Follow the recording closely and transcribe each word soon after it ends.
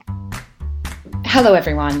Hello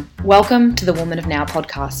everyone, welcome to the Woman of Now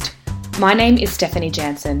podcast. My name is Stephanie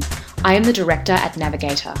Jansen. I am the director at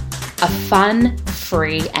Navigator, a fun,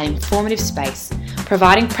 free and informative space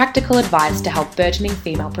providing practical advice to help burgeoning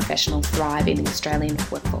female professionals thrive in the Australian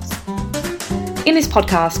workforce. In this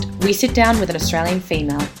podcast, we sit down with an Australian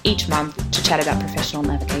female each month to chat about professional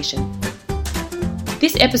navigation.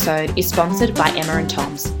 This episode is sponsored by Emma &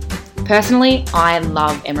 Tom's. Personally, I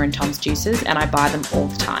love Emma & Tom's juices and I buy them all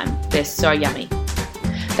the time. They're so yummy.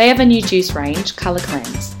 They have a new juice range, Colour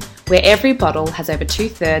Cleanse, where every bottle has over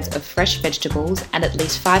 2/3 of fresh vegetables and at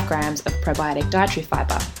least 5 grams of probiotic dietary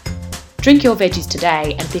fibre. Drink your veggies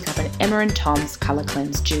today and pick up an Emma & Tom's Colour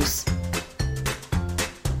Cleanse juice.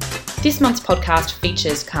 This month's podcast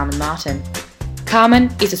features Carmen Martin. Carmen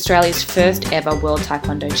is Australia's first ever World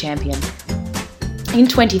Taekwondo champion. In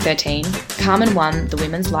 2013, Carmen won the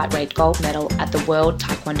women's lightweight gold medal at the World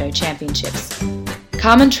Taekwondo Championships.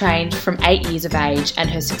 Carmen trained from 8 years of age and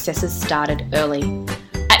her successes started early.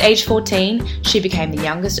 At age 14, she became the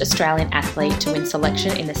youngest Australian athlete to win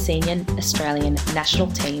selection in the senior Australian national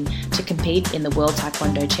team to compete in the World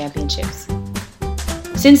Taekwondo Championships.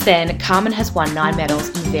 Since then, Carmen has won 9 medals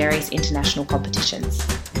in various international competitions.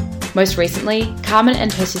 Most recently, Carmen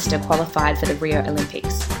and her sister qualified for the Rio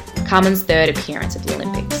Olympics, Carmen's third appearance at the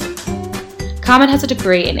Olympics. Carmen has a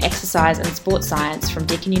degree in exercise and sports science from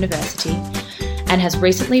Deakin University and has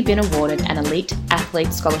recently been awarded an elite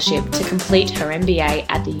athlete scholarship to complete her MBA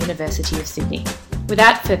at the University of Sydney.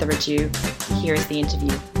 Without further ado, here is the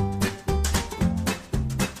interview.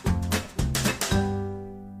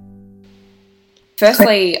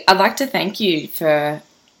 Firstly, I'd like to thank you for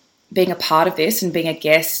being a part of this and being a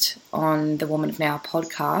guest on the Woman of Now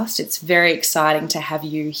podcast. It's very exciting to have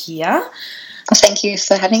you here. Thank you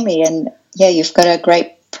for having me. And yeah, you've got a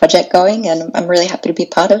great project going and I'm really happy to be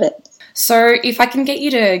part of it. So if I can get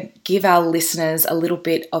you to give our listeners a little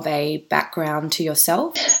bit of a background to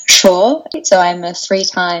yourself. Sure. So I'm a 3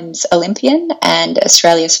 times Olympian and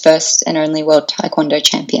Australia's first and only World Taekwondo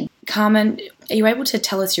champion. Carmen, are you able to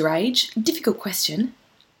tell us your age? Difficult question.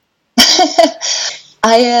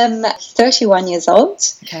 I am 31 years old,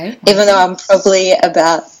 okay. Even though I'm probably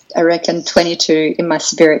about, I reckon, 22 in my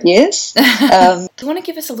spirit years. Do you want to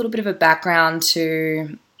give us a little bit of a background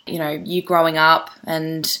to, you growing up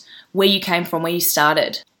and where you came from, where you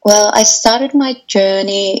started? Well, I started my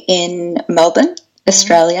journey in Melbourne,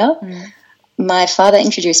 Australia. My father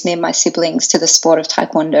introduced me and my siblings to the sport of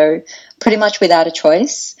Taekwondo pretty much without a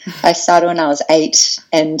choice. I started when I was 8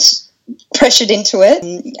 and pressured into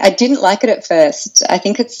it. I didn't like it at first. I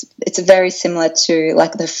think it's very similar to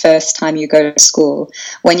like the first time you go to school.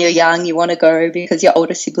 When you're young, you want to go because your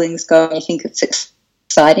older siblings go and you think it's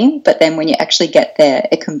exciting, but then when you actually get there,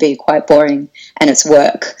 it can be quite boring and it's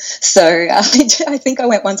work. So I think I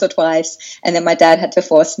went once or twice and then my dad had to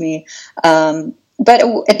force me. But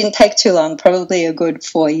it didn't take too long, probably a good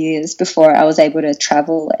 4 years before I was able to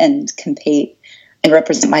travel and compete and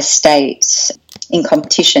represent my state in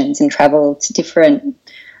competitions and travel to different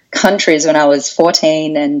countries when I was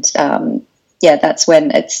 14. And that's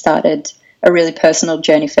when it started a really personal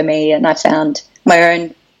journey for me. And I found my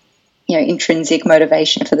own, intrinsic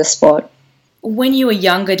motivation for the sport. When you were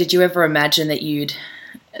younger, did you ever imagine that you'd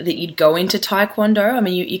go into Taekwondo? I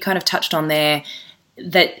mean, you kind of touched on there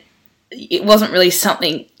that it wasn't really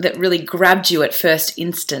something that really grabbed you at first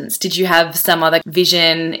instance. Did you have some other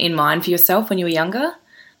vision in mind for yourself when you were younger?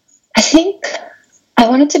 I think I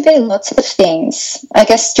wanted to be lots of things. I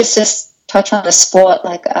guess just to touch on the sport,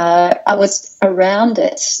 I was around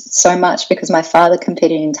it so much because my father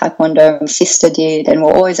competed in Taekwondo, my sister did, and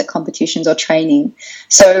we're always at competitions or training.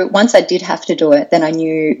 So once I did have to do it, then I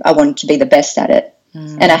knew I wanted to be the best at it.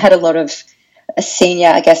 And I had a lot of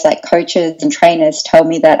senior, coaches and trainers tell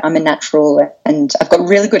me that I'm a natural and I've got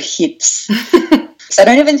really good hips. So I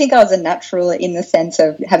don't even think I was a natural in the sense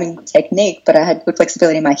of having technique, but I had good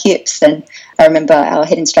flexibility in my hips. And I remember our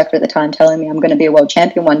head instructor at the time telling me I'm going to be a world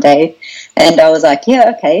champion one day. And I was like,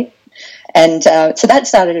 yeah, okay. And so that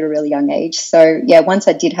started at a really young age. So yeah, once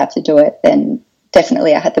I did have to do it, then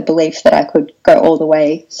definitely I had the belief that I could go all the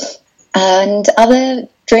way. And other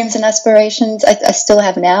dreams and aspirations I still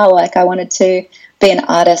have now. I wanted to be an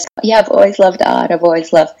artist. Yeah, I've always loved art. I've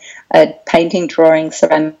always loved painting, drawing,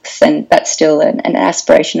 ceramics, and that's still an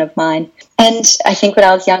aspiration of mine. And I think when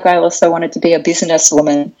I was younger, I also wanted to be a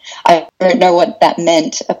businesswoman. I don't know what that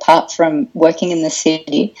meant apart from working in the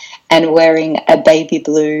city and wearing a baby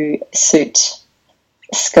blue skirt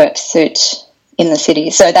suit in the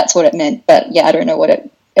city. So that's what it meant. But yeah, I don't know what it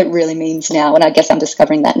really means now. And I guess I'm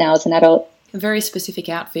discovering that now as an adult. A very specific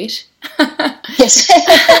outfit. Yes,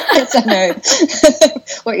 yes, I know.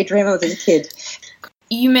 What you dream of as a kid.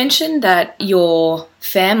 You mentioned that your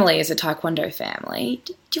family is a Taekwondo family.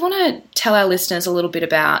 Do you want to tell our listeners a little bit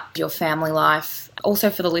about your family life? Also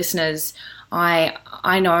for the listeners,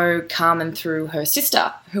 I know Carmen through her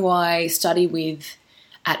sister, who I study with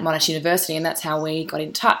at Monash University, and that's how we got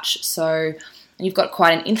in touch. So you've got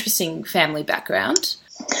quite an interesting family background.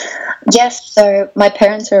 Yes, so my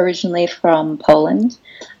parents are originally from Poland.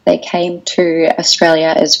 They came to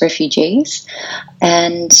Australia as refugees,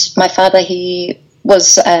 and my father, he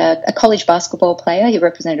was a college basketball player. He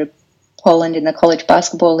represented Poland in the college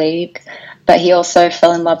basketball league, but he also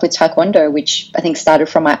fell in love with Taekwondo, which I think started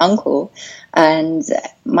from my uncle. And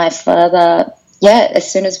my father,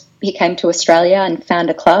 as soon as he came to Australia and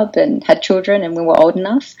found a club and had children and we were old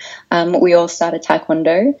enough, we all started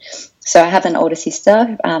Taekwondo. So I have an older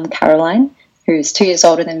sister, Caroline, who's 2 years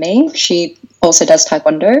older than me. She also does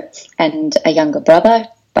Taekwondo, and a younger brother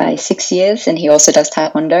by 6 years, and he also does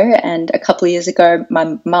Taekwondo. And a couple of years ago,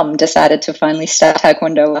 my mum decided to finally start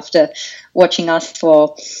Taekwondo after watching us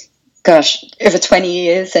for, over 20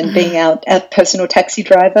 years and being our personal taxi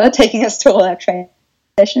driver, taking us to all our training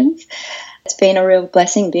sessions. It's been a real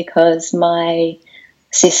blessing because my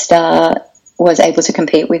sister was able to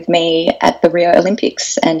compete with me at the Rio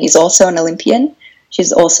Olympics and is also an Olympian.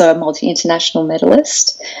 She's also a multi-international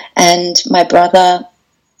medalist. And my brother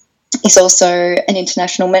is also an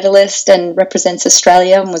international medalist and represents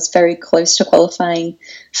Australia and was very close to qualifying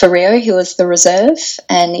for Rio. He was the reserve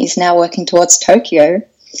and is now working towards Tokyo.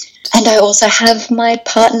 And I also have my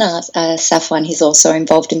partner, Safwan. He's also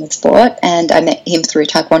involved in the sport, and I met him through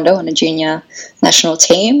Taekwondo on a junior national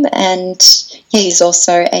team. And he's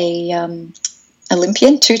also a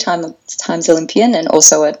Olympian, two times Olympian, and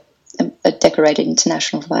also a decorated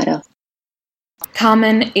international fighter.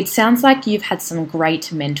 Carmen, it sounds like you've had some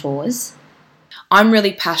great mentors. I'm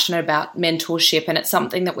really passionate about mentorship, and it's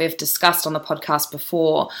something that we've discussed on the podcast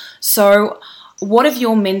before. So what have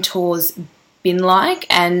your mentors been like,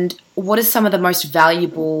 and what are some of the most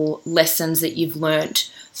valuable lessons that you've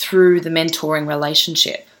learnt through the mentoring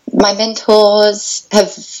relationship? My mentors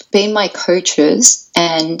have been my coaches,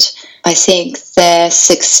 and I think their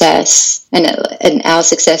success and our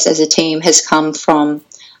success as a team has come from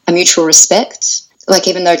a mutual respect. Like,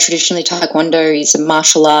 even though traditionally Taekwondo is a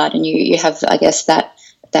martial art and you have, I guess, that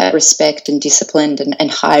respect and discipline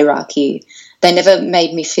and hierarchy, they never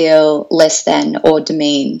made me feel less than or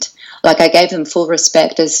demeaned. Like, I gave them full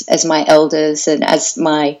respect as my elders and as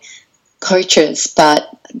my coaches, but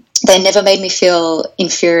they never made me feel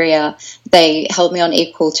inferior. They held me on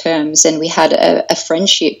equal terms, and we had a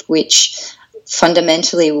friendship which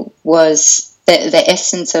fundamentally was the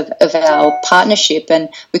essence of our partnership. And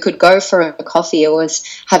we could go for a coffee. It was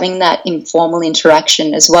having that informal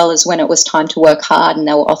interaction, as well as when it was time to work hard, and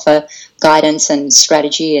they'll offer guidance and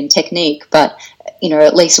strategy and technique. But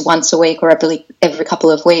at least once a week or every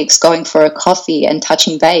couple of weeks, going for a coffee and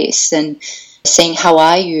touching base and seeing how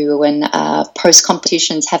are you, and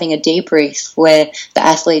post-competitions having a debrief where the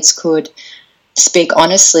athletes could speak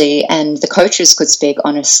honestly and the coaches could speak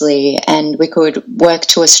honestly, and we could work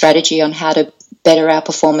to a strategy on how to better our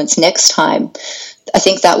performance next time. I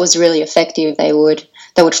think that was really effective. They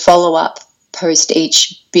would follow up post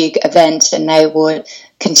each big event, and they would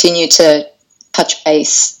continue to touch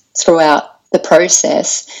base throughout the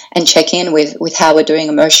process and check in with how we're doing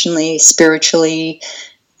emotionally, spiritually,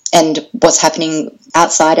 and what's happening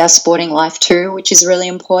outside our sporting life too, which is really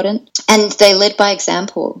important. And they led by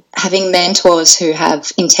example, having mentors who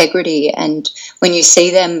have integrity, and when you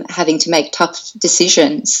see them having to make tough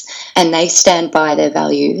decisions and they stand by their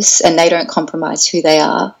values and they don't compromise who they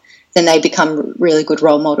are, then they become really good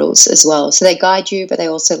role models as well. So they guide you, but they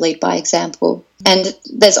also lead by example. And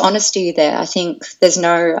there's honesty there. I think there's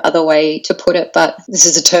no other way to put it, but this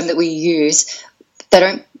is a term that we use. They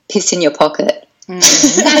don't piss in your pocket. I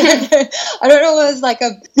don't know if it was like a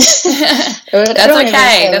that's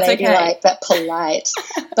okay, that's okay, but polite.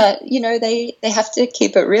 But they have to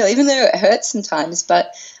keep it real, even though it hurts sometimes.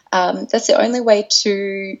 But that's the only way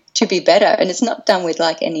to be better, and it's not done with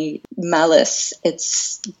like any malice.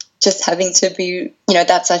 It's just having to be,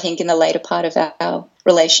 that's, I think, in the later part of our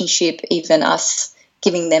relationship, even us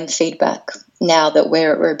giving them feedback now that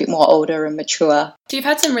we're a bit more older and mature. So you've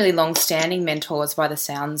had some really long-standing mentors by the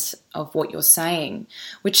sounds of what you're saying,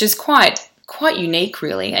 which is quite unique,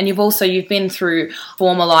 really. And you've been through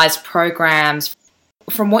formalised programs.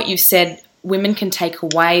 From what you've said, women can take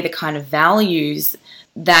away the kind of values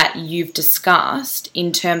that you've discussed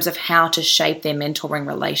in terms of how to shape their mentoring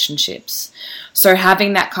relationships. So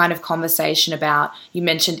having that kind of conversation about, you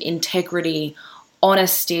mentioned integrity,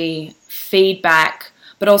 honesty, feedback,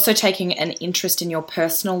 but also taking an interest in your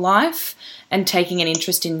personal life and taking an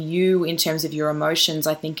interest in you in terms of your emotions,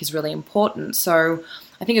 I think is really important. So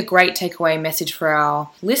I think a great takeaway message for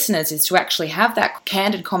our listeners is to actually have that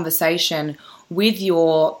candid conversation with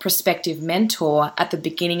your prospective mentor at the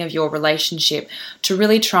beginning of your relationship to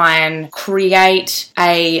really try and create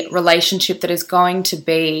a relationship that is going to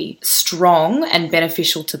be strong and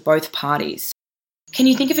beneficial to both parties. Can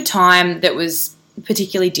you think of a time that was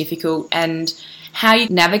particularly difficult and how you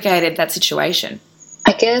navigated that situation?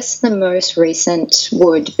 I guess the most recent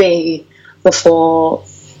would be before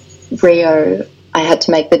Rio. I had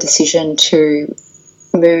to make the decision to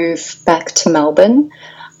move back to Melbourne.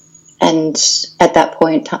 And at that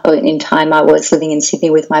point in time, I was living in Sydney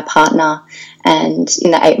with my partner. And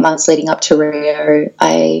in the 8 months leading up to Rio,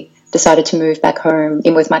 I decided to move back home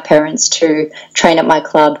in with my parents to train at my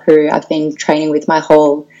club, who I've been training with my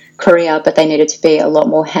whole career, but they needed to be a lot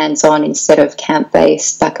more hands-on instead of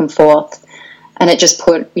camp-based, back and forth. And it just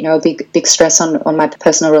put, a big stress on my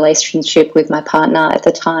personal relationship with my partner at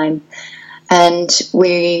the time. And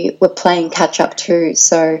we were playing catch-up too,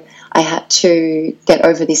 so I had to get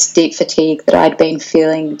over this deep fatigue that I'd been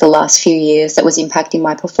feeling the last few years that was impacting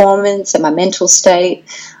my performance and my mental state.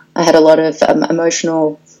 I had a lot of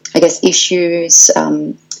emotional, issues.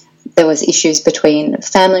 There was issues between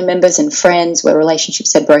family members and friends where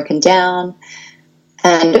relationships had broken down.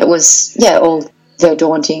 And it was, all very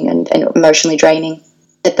daunting and emotionally draining.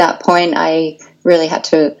 At that point, I really had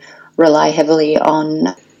to rely heavily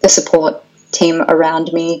on the support team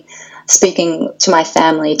around me, speaking to my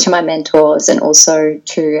family, to my mentors, and also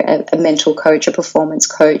to a mental coach, a performance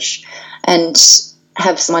coach, and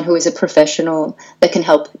have someone who is a professional that can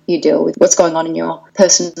help you deal with what's going on in your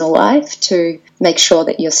personal life to make sure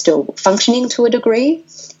that you're still functioning to a degree,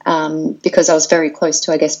 because I was very close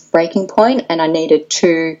to, breaking point, and I needed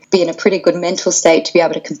to be in a pretty good mental state to be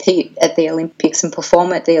able to compete at the Olympics and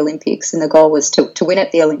perform at the Olympics, and the goal was to win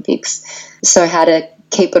at the Olympics. So how to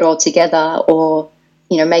keep it all together, or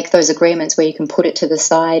make those agreements where you can put it to the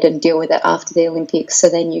side and deal with it after the Olympics, so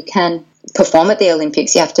then you can perform at the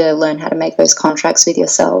Olympics. You have to learn how to make those contracts with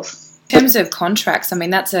yourself. In terms of contracts,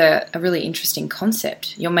 that's a really interesting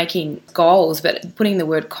concept. You're making goals, but putting the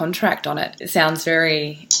word contract on it sounds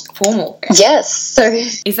very formal. Yes. So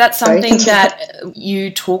is that something that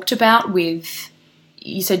you talked about with,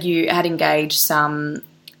 you said you had engaged some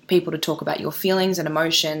people to talk about your feelings and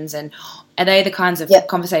emotions, and are they the kinds of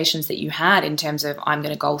conversations that you had in terms of, I'm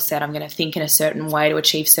going to goal set, I'm going to think in a certain way to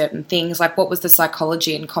achieve certain things? Like, what was the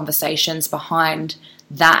psychology and conversations behind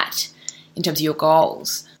that in terms of your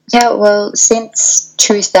goals? Yeah, well, since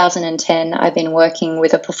 2010, I've been working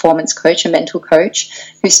with a performance coach, a mental coach,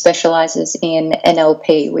 who specialises in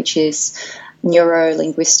NLP, which is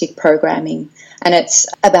neuro-linguistic programming. And it's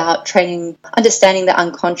about understanding the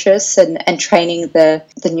unconscious and training the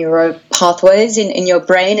neuro pathways in your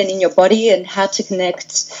brain and in your body, and how to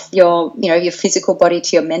connect your physical body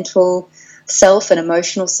to your mental self and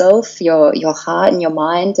emotional self, your heart and your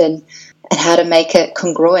mind, and how to make it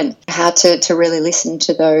congruent, how to really listen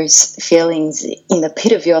to those feelings in the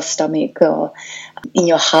pit of your stomach or in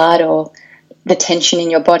your heart, or the tension in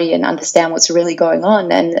your body, and understand what's really going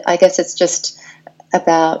on. And I guess it's just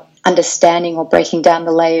about understanding or breaking down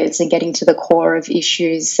the layers and getting to the core of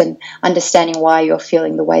issues and understanding why you're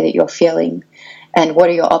feeling the way that you're feeling and what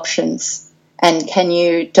are your options. And can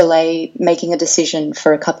you delay making a decision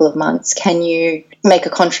for a couple of months? Can you make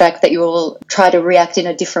a contract that you will try to react in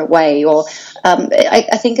a different way? Or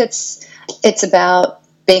I think it's about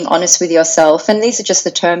being honest with yourself. And these are just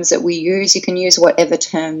the terms that we use. You can use whatever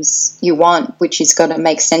terms you want, which is going to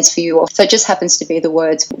make sense for you. So it just happens to be the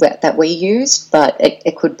words that we use, but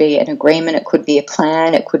it could be an agreement, it could be a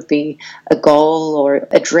plan, it could be a goal or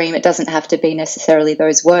a dream. It doesn't have to be necessarily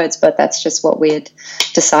those words, but that's just what we had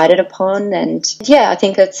decided upon. And yeah, I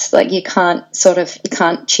think it's like you can't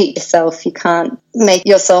cheat yourself. You can't make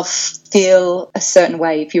yourself feel a certain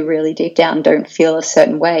way if you really deep down don't feel a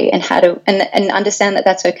certain way, and how to and understand that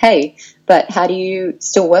that's okay. But how do you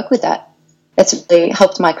still work with that? That's really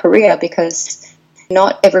helped my career, because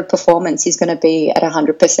not every performance is going to be at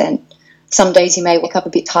 100%. Some days you may wake up a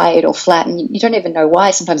bit tired or flat, and you don't even know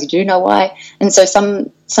why. Sometimes you do know why. And so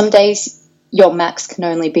some days your max can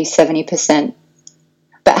only be 70%.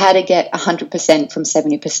 But how to get 100% from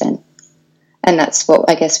 70%? And that's what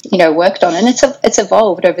I guess, worked on. And it's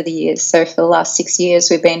evolved over the years. So for the last 6 years,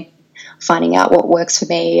 we've been finding out what works for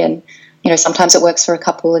me. And, sometimes it works for a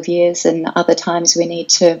couple of years, and other times we need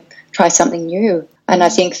to try something new. And I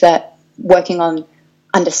think that working on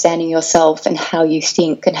understanding yourself and how you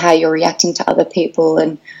think and how you're reacting to other people,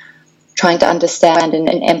 and trying to understand and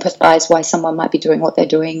empathize why someone might be doing what they're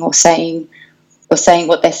doing or saying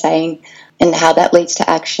what they're saying, and how that leads to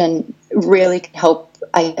action really can help,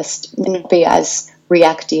 I guess, not be as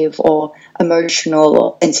reactive or emotional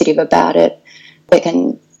or sensitive about it. It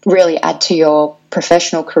can really add to your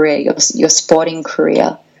professional career, your sporting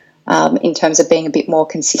career, in terms of being a bit more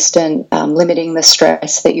consistent, limiting the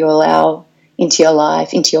stress that you allow into your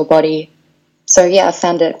life, into your body. So, yeah, I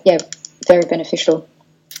found it, very beneficial.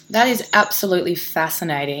 That is absolutely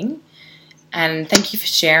fascinating. And thank you for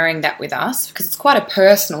sharing that with us, because it's quite a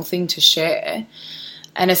personal thing to share.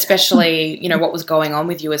 And especially, what was going on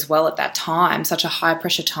with you as well at that time, such a high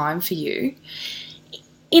pressure time for you.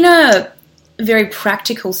 In a very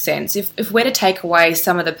practical sense, if we're to take away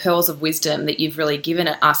some of the pearls of wisdom that you've really given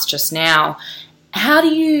us just now, how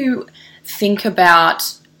do you think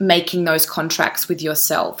about making those contracts with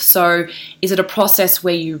yourself? So is it a process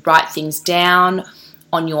where you write things down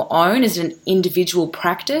on your own? Is it an individual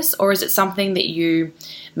practice, or is it something that you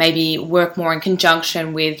maybe work more in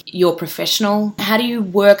conjunction with your professional? How do you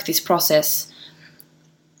work this process?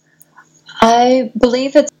 I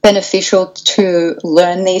believe it's beneficial to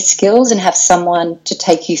learn these skills and have someone to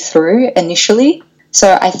take you through initially.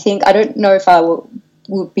 So I don't know if I will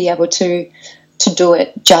be able to do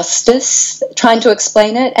it justice, trying to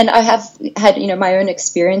explain it. And I have had, my own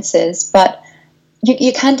experiences, but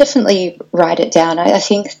you can definitely write it down. I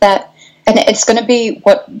think that, and it's going to be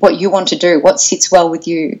what you want to do, what sits well with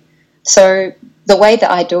you. So the way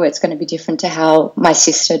that I do it's going to be different to how my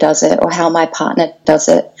sister does it or how my partner does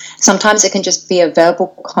it. Sometimes it can just be a verbal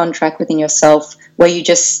contract within yourself where you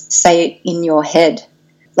just say it in your head.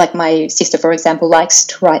 Like my sister, for example, likes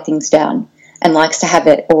to write things down and likes to have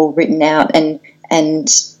it all written out and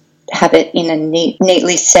have it in a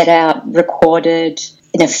neatly set out, recorded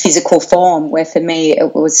in a physical form, where for me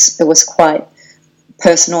it was quite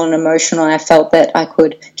personal and emotional, and I felt that I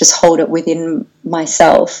could just hold it within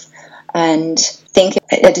myself and think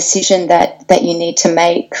a decision that you need to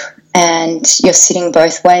make, and you're sitting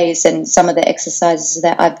both ways. And some of the exercises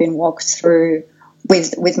that I've been walked through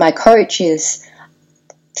with my coach is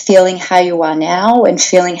feeling how you are now and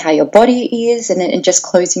feeling how your body is, and just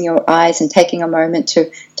closing your eyes and taking a moment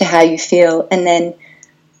to how you feel, and then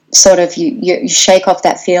sort of you shake off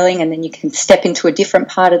that feeling, and then you can step into a different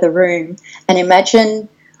part of the room and imagine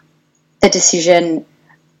the decision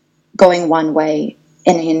going one way,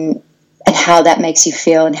 and how that makes you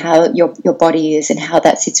feel and how your body is and how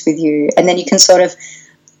that sits with you. And then you can sort of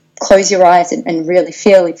close your eyes and really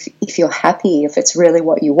feel if you're happy, if it's really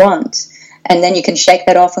what you want. And then you can shake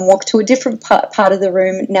that off and walk to a different part of the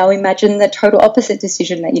room. Now imagine the total opposite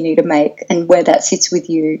decision that you need to make and where that sits with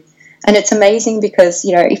you. And it's amazing because,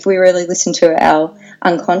 if we really listen to our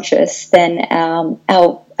unconscious, then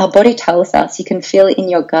our body tells us. You can feel it in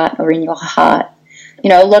your gut or in your heart.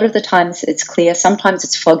 A lot of the times it's clear. Sometimes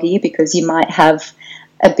it's foggy because you might have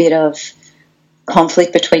a bit of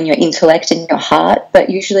conflict between your intellect and your heart, but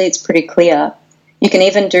usually it's pretty clear. You can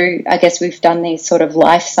even do, I guess we've done these sort of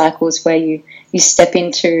life cycles where you step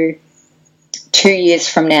into 2 years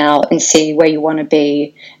from now and see where you want to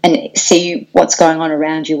be and see what's going on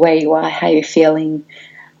around you, where you are, how you're feeling.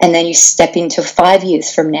 And then you step into 5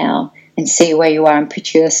 years from now and see where you are and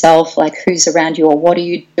picture yourself, like who's around you or what are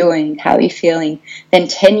you doing, how are you feeling. Then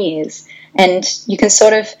 10 years. And you can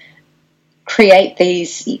sort of create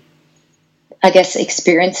these, I guess,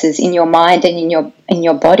 experiences in your mind and in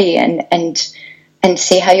your body and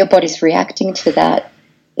see how your body's reacting to that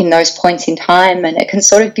in those points in time. And it can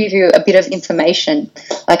sort of give you a bit of information.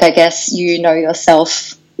 Like, I guess you know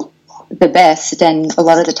yourself the best, and a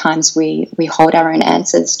lot of the times we hold our own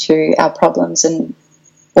answers to our problems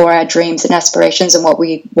or our dreams and aspirations and what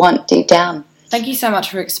we want deep down. Thank you so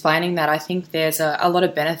much for explaining that. I think there's a lot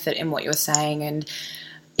of benefit in what you're saying, and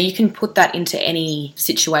you can put that into any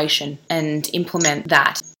situation and implement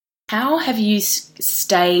that. How have you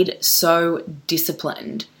stayed so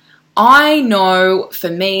disciplined? I know for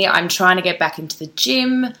me, I'm trying to get back into the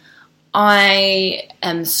gym. I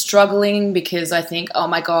am struggling because I think, oh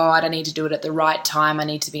my God, I need to do it at the right time. I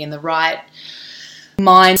need to be in the right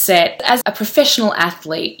mindset. As a professional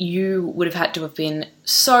athlete, you would have had to have been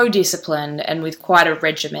so disciplined and with quite a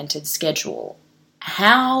regimented schedule.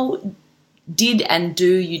 How did and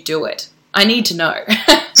do you do it? I need to know.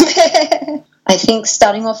 I think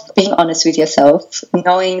starting off being honest with yourself,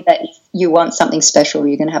 knowing that if you want something special,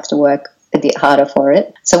 you're going to have to work a bit harder for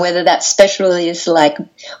it. So whether that special is like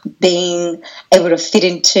being able to fit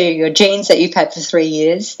into your jeans that you've had for 3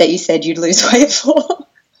 years that you said you'd lose weight for,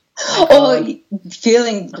 or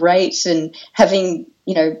feeling great and having,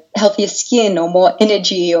 healthier skin or more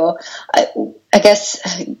energy, or I guess,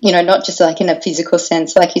 not just like in a physical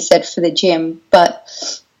sense, like you said, for the gym,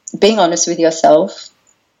 but being honest with yourself,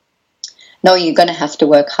 knowing you're going to have to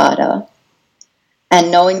work harder, and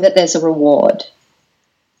knowing that there's a reward,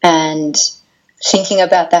 and thinking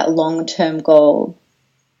about that long-term goal.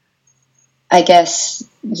 I guess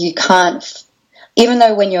you can't, even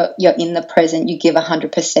though when you're in the present, you give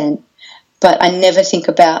 100%, but I never think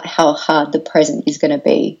about how hard the present is going to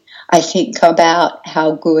be. I think about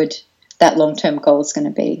how good that long-term goal is going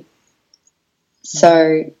to be.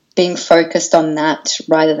 So being focused on that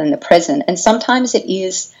rather than the present. And sometimes it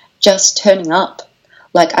is just turning up.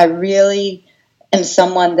 Like, I really am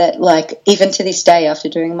someone that, like, even to this day, after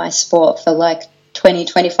doing my sport for like 20,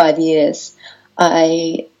 25 years,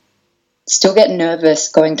 I still get nervous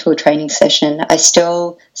going to a training session. I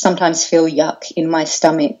still sometimes feel yuck in my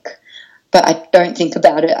stomach, but I don't think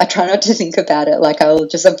about it. I try not to think about it. Like, I'll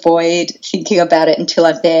just avoid thinking about it until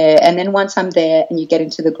I'm there. And then once I'm there and you get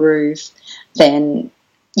into the groove, then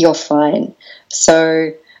you're fine.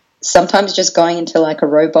 So sometimes just going into like a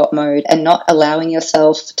robot mode and not allowing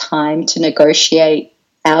yourself time to negotiate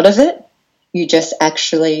out of it, you just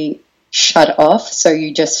actually shut off. So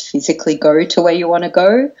you just physically go to where you want to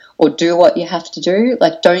go or do what you have to do.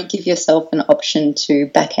 Like, don't give yourself an option to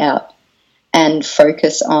back out, and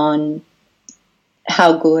focus on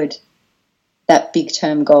how good that big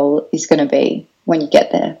term goal is going to be when you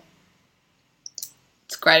get there.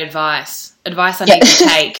 It's great advice. Advice I need to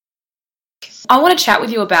take. I want to chat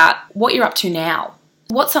with you about what you're up to now.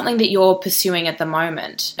 What's something that you're pursuing at the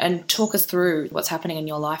moment? And talk us through what's happening in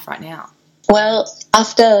your life right now. Well,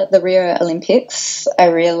 after the Rio Olympics, I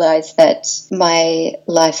realised that my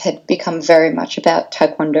life had become very much about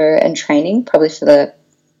taekwondo and training, probably for the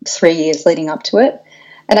 3 years leading up to it.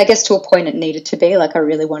 And I guess to a point it needed to be, like, I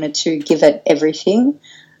really wanted to give it everything.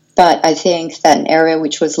 But I think that an area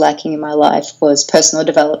which was lacking in my life was personal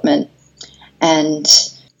development and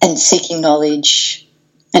seeking knowledge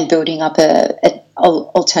and building up an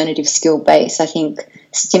alternative skill base. I think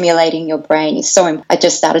stimulating your brain is so. I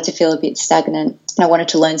just started to feel a bit stagnant and I wanted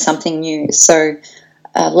to learn something new. So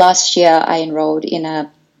last year I enrolled in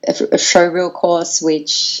a showreel course,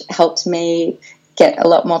 which helped me get a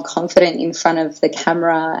lot more confident in front of the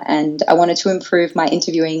camera, and I wanted to improve my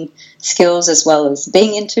interviewing skills as well as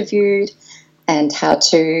being interviewed, and how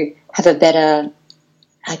to have a better,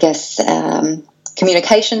 I guess,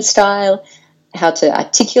 communication style, how to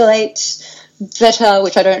articulate better,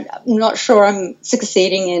 which I'm not sure I'm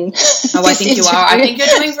succeeding in. Oh, I think you are. I think you're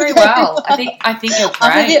doing very well. I think you're great.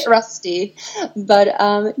 I'm a bit rusty, but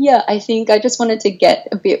I think I just wanted to get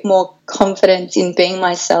a bit more confidence in being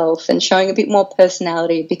myself and showing a bit more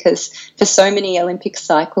personality, because for so many Olympic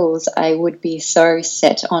cycles I would be so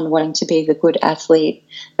set on wanting to be the good athlete,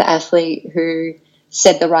 the athlete who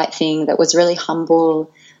said the right thing, that was really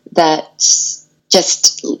humble, that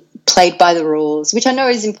just played by the rules, which I know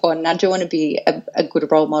is important. I do want to be a good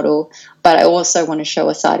role model, but I also want to show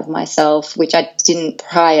a side of myself, which I didn't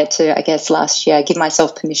prior to, I guess, last year, give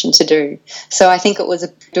myself permission to do. So I think it was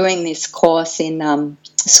doing this course in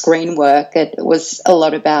screen work. It was a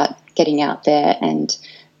lot about getting out there and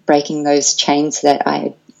breaking those chains that I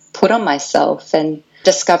had put on myself and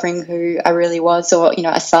discovering who I really was, or,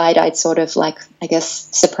 a side I'd sort of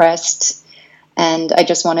suppressed. And I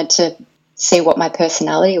just wanted to see what my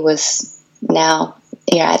personality was now,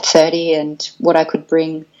 at 30, and what I could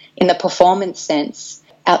bring in the performance sense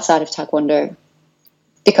outside of taekwondo.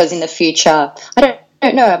 Because in the future, I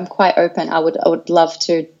don't know, I'm quite open. I would love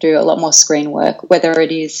to do a lot more screen work, whether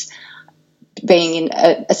it is being in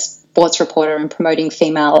a sports reporter and promoting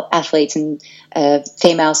female athletes and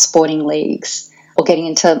female sporting leagues, or getting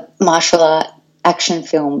into martial art action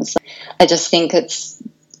films. I just think it's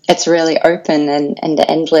really open and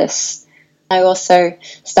endless. I also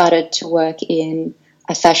started to work in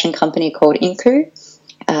a fashion company called Inku,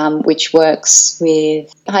 which works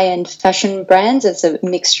with high-end fashion brands. It's a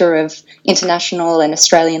mixture of international and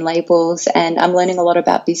Australian labels, and I'm learning a lot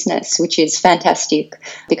about business, which is fantastic,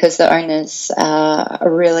 because the owners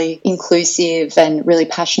are really inclusive and really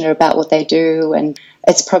passionate about what they do, and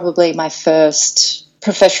it's probably my first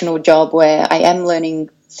professional job where I am learning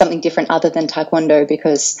something different other than taekwondo,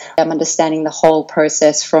 because I'm understanding the whole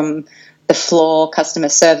process from the floor customer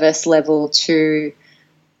service level to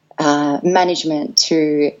management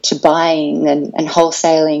to buying and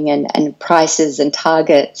wholesaling and prices and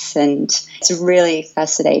targets, and it's really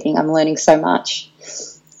fascinating. I'm learning so much.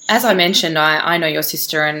 As I mentioned, I know your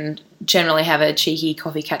sister and generally have a cheeky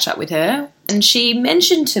coffee catch up with her, and she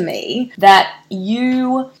mentioned to me that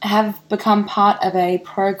you have become part of a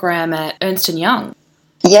program at Ernst & Young.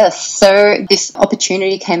 Yes, so this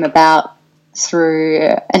opportunity came about through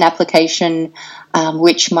an application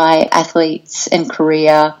which my athletes and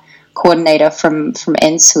career coordinator from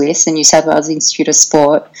NSWIS, the New South Wales Institute of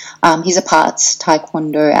Sport, he's a parts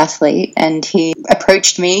taekwondo athlete, and he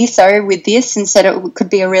approached me with this and said it could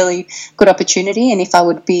be a really good opportunity and if I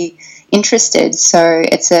would be interested. So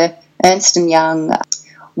it's a Ernst & Young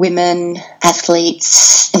women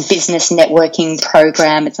athletes and business networking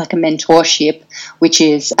program. It's like a mentorship, which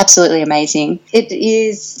is absolutely amazing. It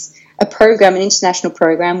is a program, an international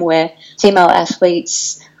program, where female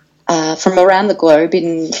athletes from around the globe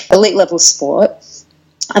in elite level sport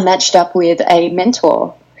are matched up with a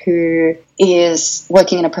mentor who is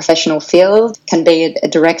working in a professional field, can be a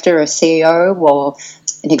director or CEO or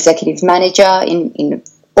an executive manager in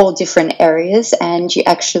all different areas, and you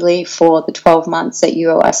actually, for the 12 months that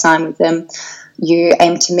you are assigned with them, you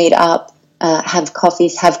aim to meet up, have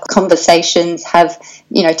coffees, have conversations, have,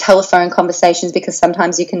 telephone conversations, because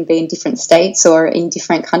sometimes you can be in different states or in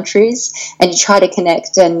different countries, and you try to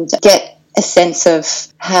connect and get a sense of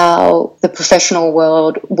how the professional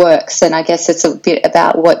world works. And I guess it's a bit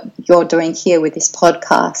about what you're doing here with this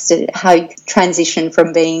podcast, how you transition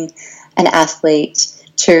from being an athlete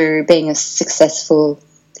to being a successful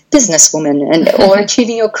businesswoman or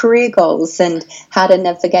achieving your career goals, and how to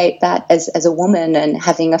navigate that as a woman and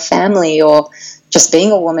having a family or just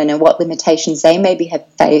being a woman, and what limitations they maybe have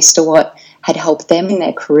faced or what had helped them in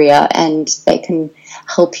their career, and they can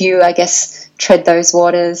help you, I guess, tread those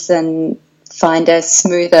waters and find a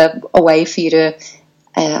smoother way for you to,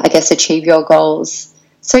 achieve your goals.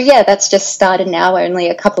 So yeah, that's just started now. Only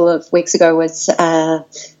a couple of weeks ago was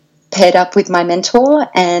paired up with my mentor,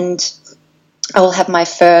 and I will have my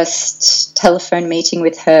first telephone meeting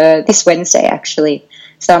with her this Wednesday, actually.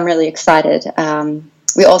 So I'm really excited.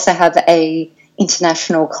 We also have a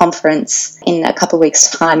international conference in a couple of weeks'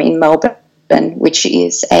 time in Melbourne, which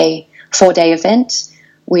is a 4-day event,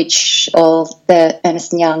 which all the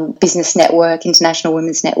Ernst & Young Business Network, International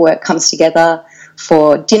Women's Network, comes together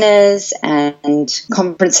for dinners and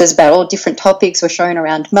conferences about all different topics. We're showing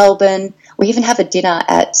around Melbourne. We even have a dinner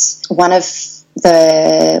at one of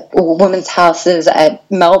the women's houses at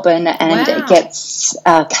Melbourne, and Wow. It gets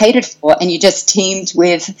catered for, and you just teamed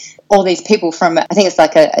with all these people from, I think it's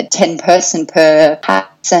like a 10 person per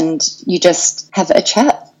house, and you just have a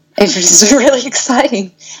chat. It's just really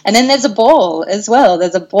exciting. And then there's a ball as well.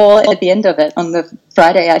 There's a ball at the end of it on the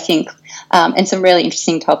Friday, I think, and some really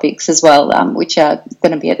interesting topics as well, which are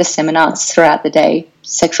going to be at the seminars throughout the day.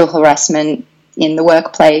 Sexual harassment in the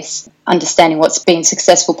workplace, understanding what's been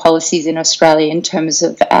successful policies in Australia in terms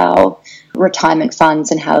of our retirement funds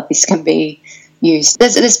and how this can be used.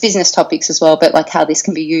 There's business topics as well, but like how this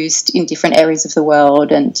can be used in different areas of the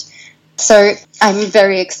world. And so I'm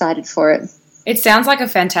very excited for it. It sounds like a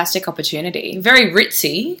fantastic opportunity. Very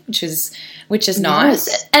ritzy, which is nice.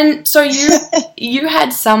 Yes. And so you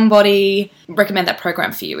had somebody recommend that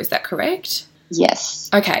program for you, is that correct? Yes.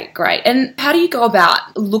 Okay, great. And how do you go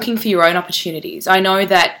about looking for your own opportunities? I know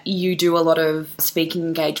that you do a lot of speaking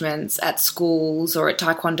engagements at schools or at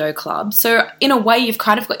taekwondo clubs. So in a way, you've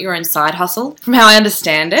kind of got your own side hustle, from how I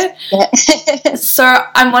understand it. Yeah. So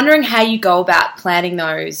I'm wondering how you go about planning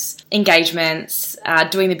those engagements,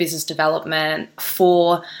 doing the business development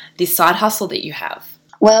for this side hustle that you have.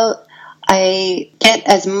 Well, I get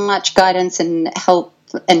as much guidance and help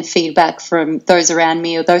and feedback from those around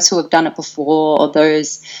me, or those who have done it before, or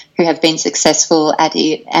those who have been successful at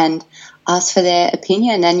it, and ask for their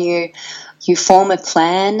opinion. And you form a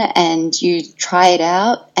plan and you try it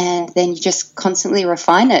out, and then you just constantly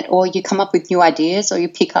refine it, or you come up with new ideas, or you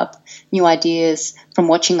pick up new ideas from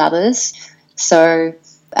watching others. So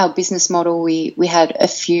our business model, we had a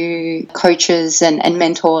few coaches and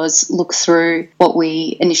mentors look through what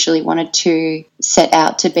we initially wanted to set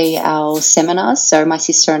out to be our seminars. So my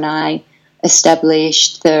sister and I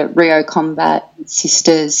established the Rio Combat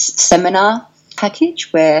Sisters seminar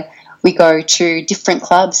package, where we go to different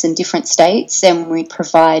clubs in different states and we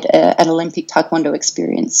provide an Olympic Taekwondo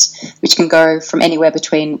experience, which can go from anywhere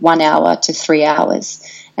between 1 hour to 3 hours.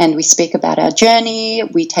 And we speak about our journey.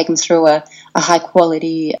 We take them through a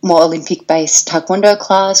high-quality, more Olympic-based Taekwondo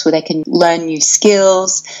class where they can learn new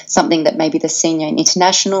skills, something that maybe the senior and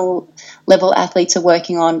international level athletes are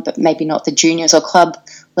working on, but maybe not the juniors or club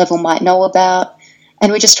level might know about.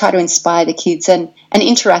 And we just try to inspire the kids and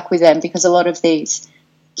interact with them, because a lot of these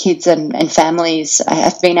kids and families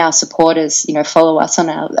have been our supporters, follow us on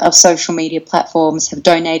our social media platforms, have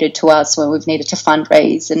donated to us when we've needed to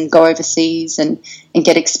fundraise and go overseas and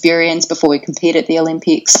get experience before we compete at the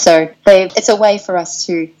Olympics. So it's a way for us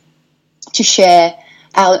to share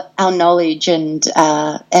our knowledge and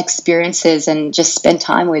experiences, and just spend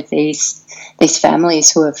time with these these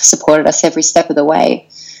families who have supported us every step of the way.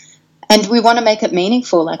 And we want to make it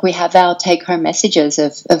meaningful. Like, we have our take-home messages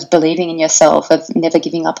of believing in yourself, of never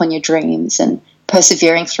giving up on your dreams and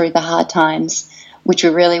persevering through the hard times, which we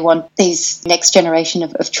really want these next generation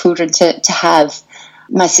of children to have.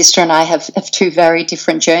 My sister and I have two very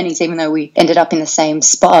different journeys. Even though we ended up in the same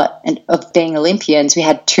spot and of being Olympians, we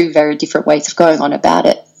had two very different ways of going on about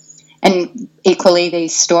it. And equally,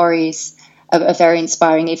 these stories are very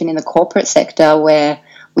inspiring, even in the corporate sector, where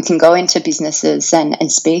we can go into businesses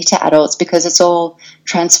and speak to adults, because it's all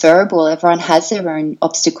transferable. Everyone has their own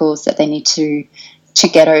obstacles that they need to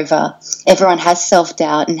get over. Everyone has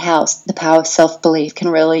self-doubt, and how the power of self-belief can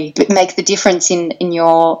really make the difference in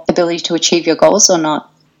your ability to achieve your goals or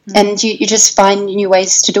not. And you just find new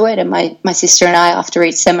ways to do it. And my sister and I, after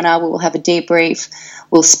each seminar, we'll have a debrief.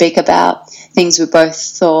 We'll speak about things we both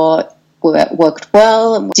thought worked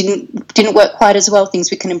well and didn't work quite as well,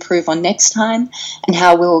 things we can improve on next time, and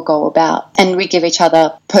how we will go about. And we give each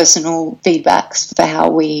other personal feedbacks for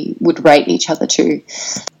how we would rate each other too.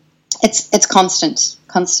 It's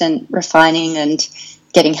constant refining and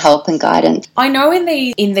getting help and guidance. I know in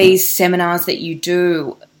these seminars that you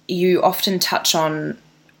do, you often touch on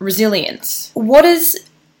resilience. What does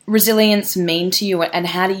resilience mean to you, and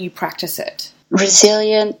how do you practice it?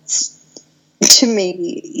 Resilience to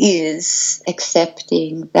me is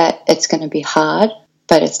accepting that it's going to be hard,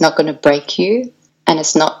 but it's not going to break you, and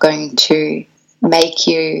it's not going to make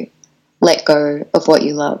you let go of what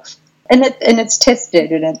you love. And it's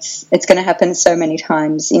tested, and it's going to happen so many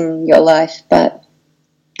times in your life. But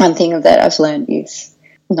one thing that I've learned is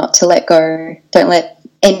not to let go. Don't let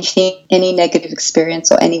any negative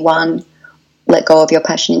experience or anyone let go of your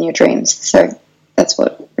passion and your dreams. So that's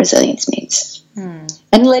what resilience means.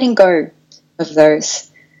 And letting go of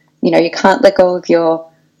those. You can't let go of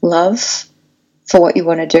your love for what you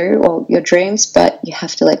want to do or your dreams, but you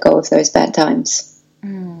have to let go of those bad times.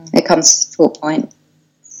 It comes to a point.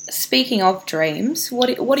 Speaking of dreams, what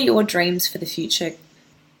are your dreams for the future?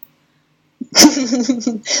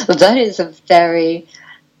 Well, that is a very,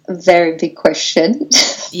 very big question.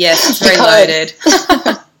 Yes, it's very loaded.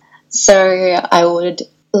 So I would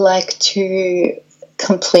like to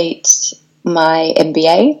complete my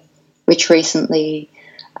MBA, which recently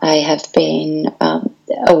I have been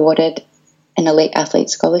awarded an elite athlete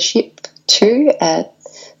scholarship to at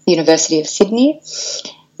the University of Sydney,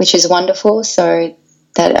 which is wonderful. So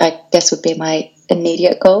that, I guess, would be my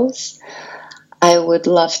immediate goals. I would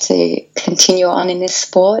love to continue on in this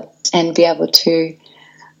sport and be able to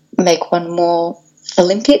make one more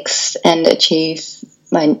Olympics and achieve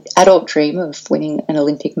my adult dream of winning an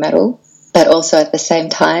Olympic medal. But also at the same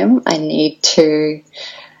time, I need to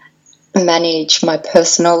manage my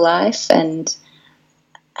personal life and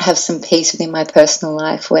have some peace within my personal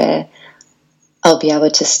life where I'll be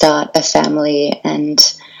able to start a family and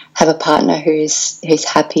have a partner who's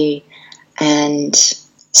happy and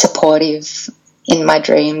supportive in my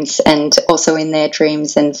dreams and also in their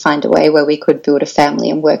dreams, and find a way where we could build a family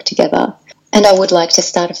and work together. And I would like to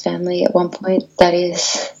start a family at one point. That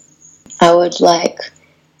is, I would like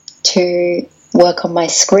to work on my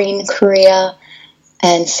screen career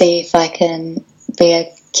and see if I can be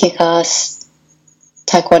a kick-ass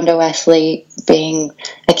taekwondo athlete, being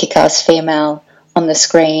a kick-ass female on the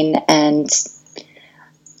screen, and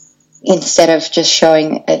instead of just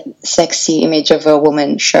showing a sexy image of a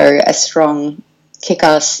woman, show a strong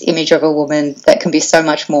kick-ass image of a woman that can be so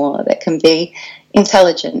much more, that can be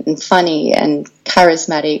intelligent and funny and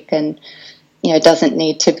charismatic, and doesn't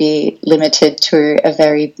need to be limited to a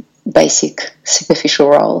very basic, superficial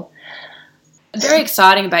role. Very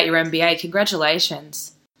exciting about your MBA.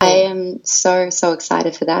 Congratulations. I am so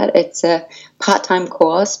excited for that. It's a part-time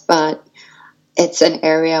course, but it's an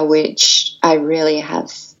area which I really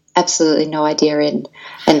have absolutely no idea in,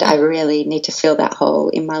 and I really need to fill that hole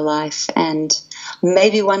in my life. And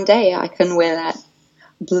maybe one day I can wear that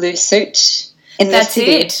blue suit in the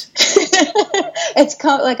city. That's it. It's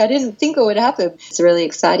kind of like, I didn't think it would happen. It's really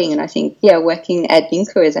exciting, and I think, working at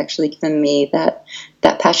Yinka has actually given me that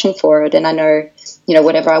passion for it. And I know,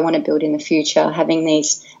 whatever I want to build in the future, having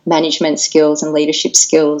these management skills and leadership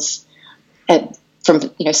skills from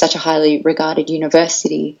such a highly regarded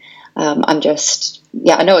university, I'm just,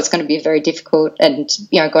 I know it's going to be very difficult, and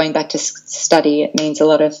going back to study, it means a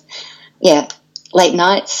lot of late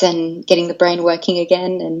nights and getting the brain working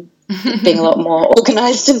again and being a lot more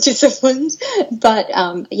organised and disciplined. But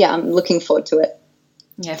I'm looking forward to it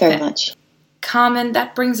very much. Carmen,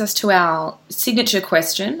 that brings us to our signature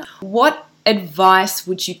question. What advice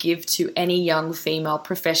would you give to any young female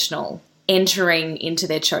professional entering into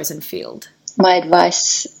their chosen field? my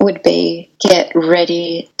advice would be get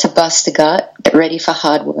ready to bust a gut, get ready for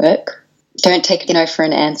hard work. Don't take no for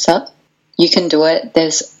an answer. You can do it.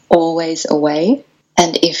 There's always a way.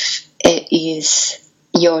 And if it is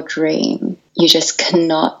your dream, you just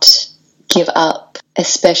cannot give up,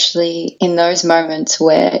 especially in those moments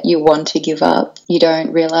where you want to give up. You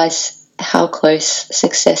don't realize how close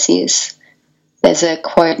success is. There's a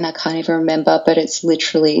quote, and I can't even remember, but it's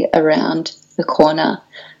literally around the corner.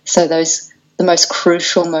 So the most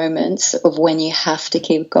crucial moments of when you have to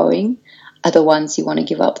keep going are the ones you want to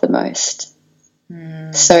give up the most.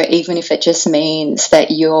 So even if it just means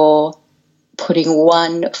that you're putting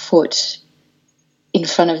one foot in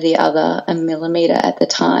front of the other a millimetre at the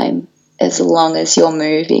time, as long as you're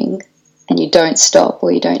moving and you don't stop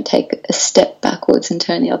or you don't take a step backwards and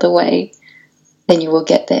turn the other way, then you will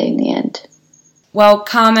get there in the end. Well,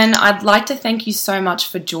 Carmen, I'd like to thank you so much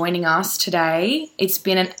for joining us today. It's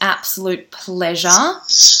been an absolute pleasure.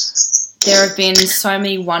 There have been so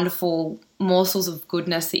many wonderful morsels of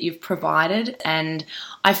goodness that you've provided, and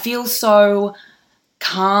I feel so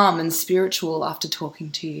calm and spiritual after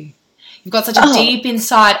talking to you. You've got such a deep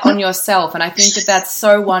insight on yourself, and I think that that's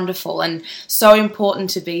so wonderful and so important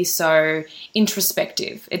to be so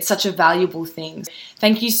introspective. It's such a valuable thing.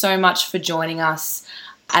 Thank you so much for joining us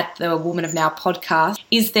at the Woman of Now podcast.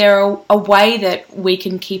 Is there a way that we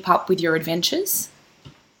can keep up with your adventures?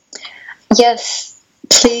 Yes,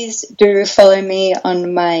 please do follow me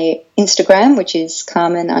on my Instagram, which is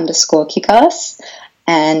Carmen_Kickass,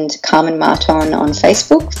 and Carmen Marton on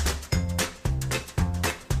Facebook.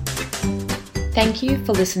 Thank you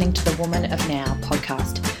for listening to the Woman of Now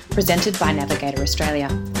podcast, presented by Navigator Australia.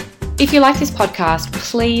 If you like this podcast,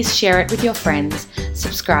 please share it with your friends,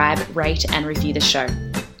 subscribe, rate and review the show.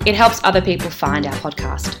 It helps other people find our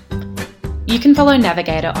podcast. You can follow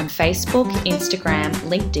Navigator on Facebook, Instagram,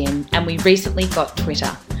 LinkedIn, and we recently got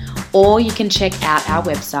Twitter. Or you can check out our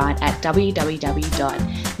website at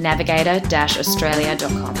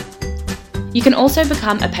www.navigator-australia.com. You can also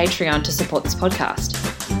become a Patreon to support this podcast.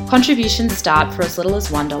 Contributions start for as little as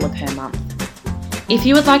 $1 per month. If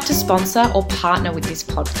you would like to sponsor or partner with this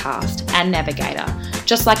podcast and Navigator,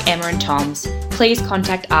 just like Emma and Tom's, please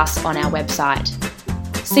contact us on our website.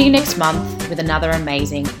 See you next month with another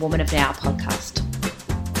amazing Woman of Now podcast.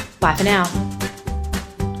 Bye for now.